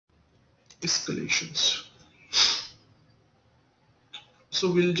escalations.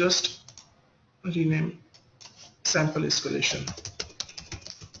 So we'll just rename sample escalation.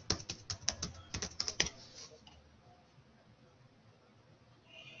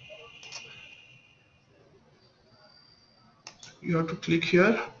 You have to click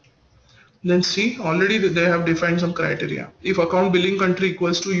here. Then see, already they have defined some criteria. If account billing country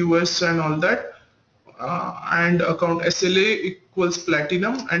equals to US and all that, and account SLA equals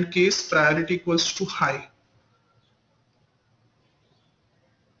platinum and case priority equals to high.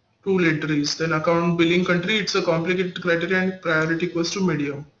 Two entries. Then account billing country, it's a complicated criteria and priority equals to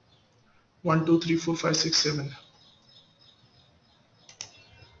medium. 1, 2, 3, 4, 5, 6, 7.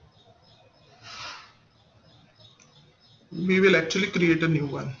 We will actually create a new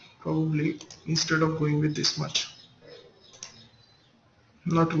one probably instead of going with this much.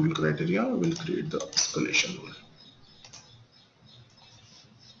 Not rule criteria, we will create the escalation rule.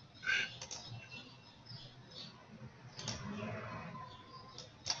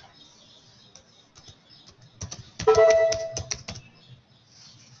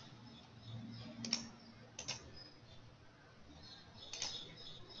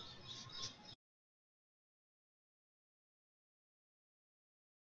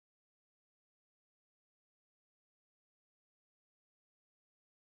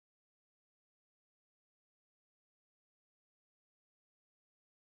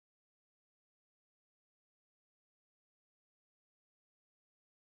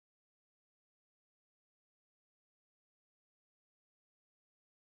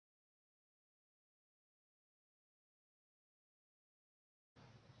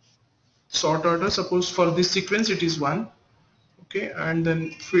 Sort order, suppose for this sequence it is 1, okay, and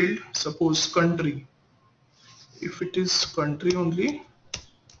then field, suppose country. If it is country only,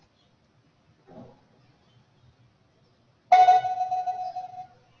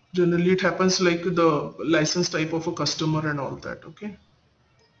 generally it happens like the license type of a customer and all that, okay.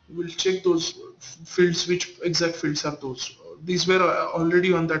 We'll check those fields, which exact fields are those. These were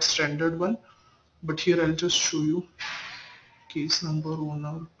already on that standard one, but here I'll just show you. Case number,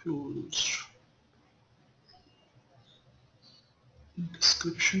 owner, closed.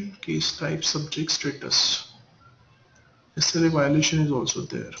 Description, case type, subject, status. SLA violation is also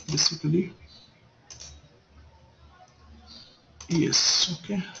there basically. Yes,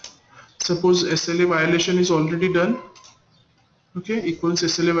 okay. Suppose SLA violation is already done, okay, equals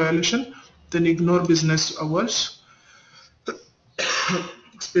SLA violation, then ignore business hours.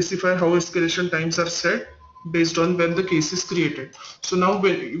 Specify how escalation times are set based on when the case is created. So now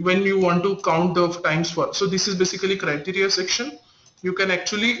when you want to count the times for, so this is basically criteria section. You can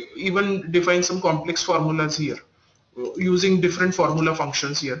actually even define some complex formulas here using different formula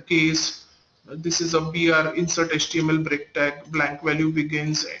functions here. Case, this is a BR, insert HTML break tag, blank value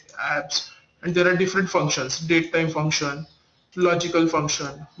begins, abs, and there are different functions, date time function, logical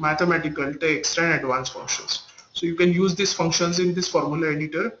function, mathematical, text, and advanced functions. So you can use these functions in this formula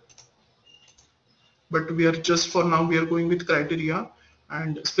editor, but we are just for now we are going with criteria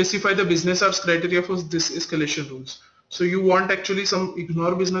and specify the business hours criteria for this escalation rules. So you want actually some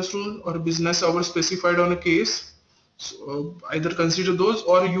ignore business rule or business hours specified on a case. So either consider those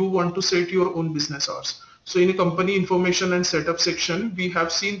or you want to set your own business hours. So in a company information and setup section, we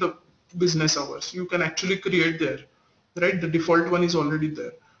have seen the business hours. You can actually create there, right? The default one is already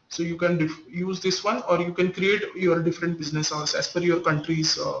there. So you can use this one or you can create your different business hours as per your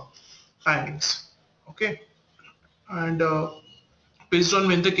country's timings. Okay. And based on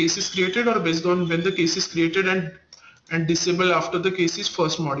when the case is created or based on when the case is created and disable after the case is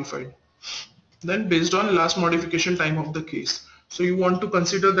first modified. Then based on last modification time of the case. So you want to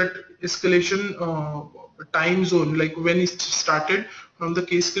consider that escalation time zone, like when it started from the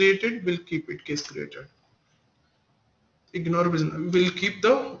case created, we'll keep it case created. Ignore business, we'll keep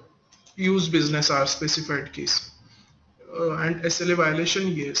the use business hour specified case. And SLA violation,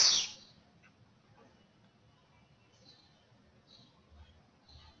 yes.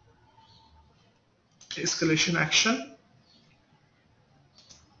 Escalation action,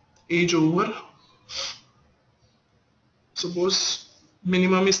 age over. Suppose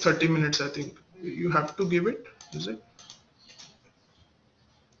minimum is 30 minutes, I think you have to give it, is it?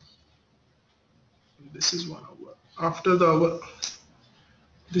 This is 1 hour. After the hour,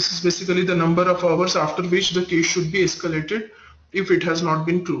 this is basically the number of hours after which the case should be escalated if it has not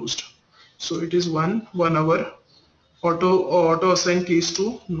been closed. So it is 1 hour. Auto assign case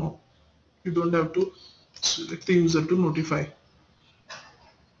to, no, you don't have to select the user to notify.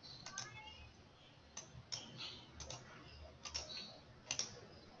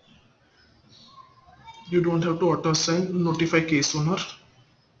 You don't have to auto assign, notify case owner.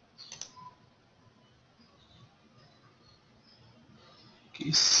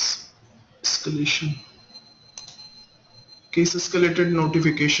 case escalation, case escalated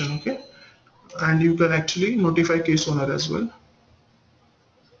notification. Okay, and you can actually notify case owner as well.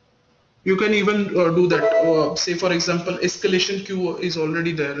 You can even do that. Say for example, escalation queue is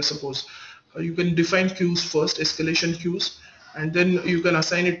already there. Suppose you can define queues first, escalation queues, and then you can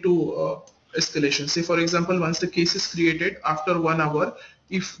assign it to escalation. Say for example, once the case is created, after 1 hour,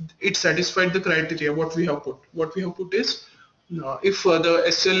 if it satisfied the criteria, what we have put is if the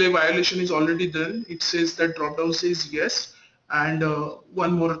SLA violation is already done, it says that drop down says yes, and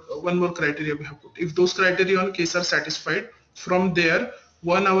one more criteria we have put. If those criteria on case are satisfied, from there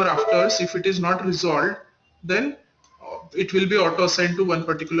 1 hour after, if it is not resolved, then it will be auto assigned to one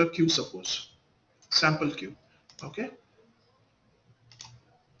particular queue, suppose sample queue. Okay,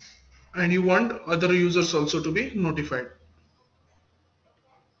 and you want other users also to be notified.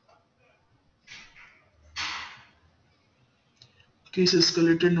 Case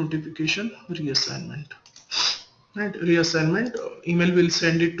escalated notification reassignment. Right, reassignment, email will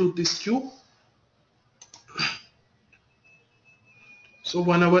send it to this queue. So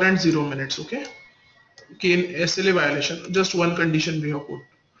 1 hour and 0 minutes. Okay, in SLA violation, just one condition we have put.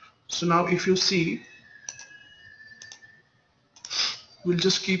 So now if you see, we'll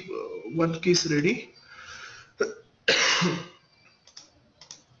just keep one case ready.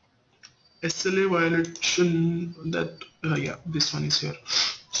 SLA violation, that yeah, this one is here.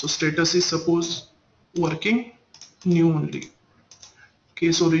 So status is suppose working, new only.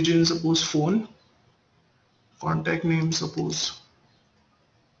 Case origin suppose phone. Contact name suppose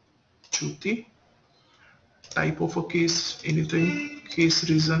Jyoti. Type of a case, anything. Case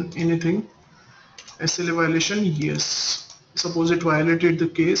reason, anything. SLA violation, yes. Suppose it violated the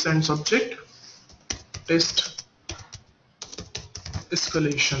case, and subject test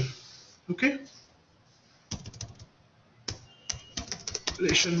escalation. Okay,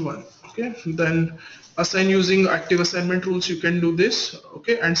 escalation 1. Okay, then assign using active assignment rules. You can do this.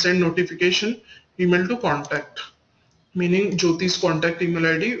 Okay, and send notification email to contact, meaning Jyoti's contact email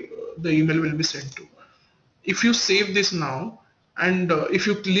ID, the email will be sent to. If you save this now, and if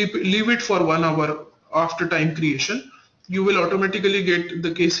you leave it for 1 hour after time creation, you will automatically get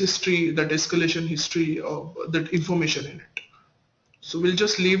the case history, that escalation history, that information in it. So we'll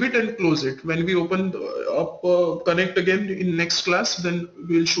just leave it and close it. When we open up connect again in next class, then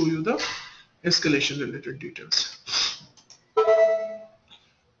we'll show you the escalation related details.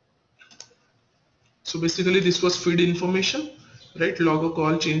 So basically this was feed information, right? Log a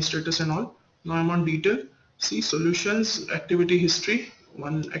call, change status and all. Now I'm on detail. See solutions, activity history,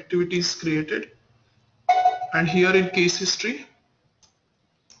 one activity is created, and here in case history,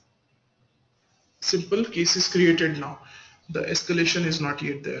 simple case is created now. The escalation is not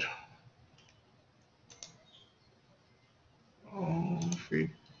yet there.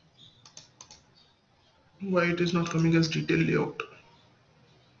 Feed. Why it is not coming as detailed layout?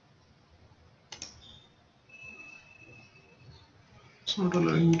 It's not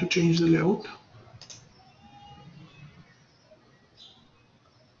allowing me to change the layout.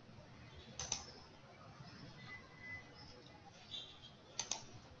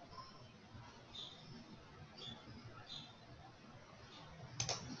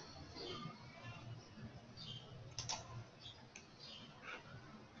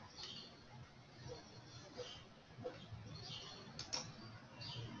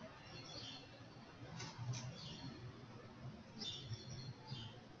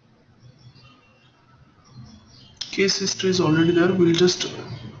 Case history is already there. We'll just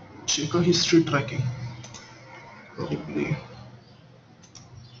check a history tracking. Replay.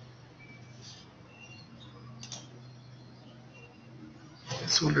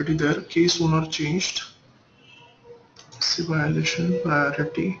 It's already there. Case owner changed. See violation,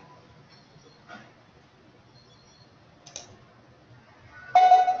 priority.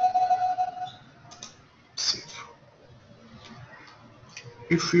 Save.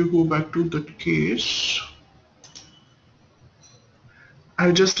 If you go back to that case,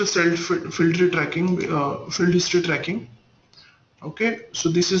 I just said field history tracking. Okay, so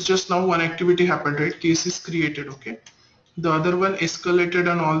this is just now one activity happened, right? Case is created. Okay, the other one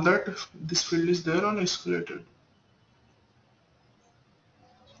escalated and all that. This field is there on escalated.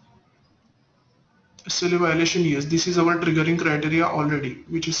 SLA violation, yes, this is our triggering criteria already,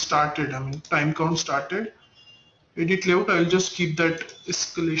 which is started. I mean, time count started. Edit layout, I'll just keep that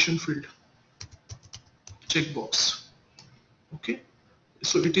escalation field checkbox. Okay,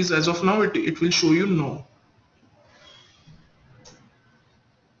 so it is, as of now, it will show you no.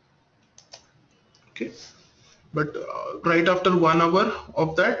 Okay, but right after 1 hour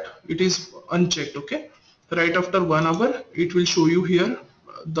of that, it is unchecked. Okay, right after 1 hour, it will show you here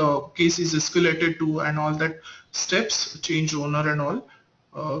the case is escalated to and all that steps, change owner and all.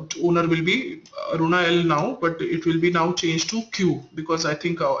 Owner will be Aruna L now, but it will be now changed to Q, because I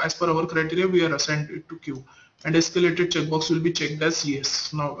think as per our criteria we are assigned it to Q, and escalated checkbox will be checked as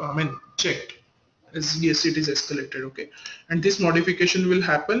yes. Now I mean checked as yes, it is escalated. Okay, and this modification will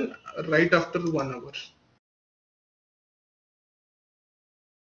happen right after 1 hour.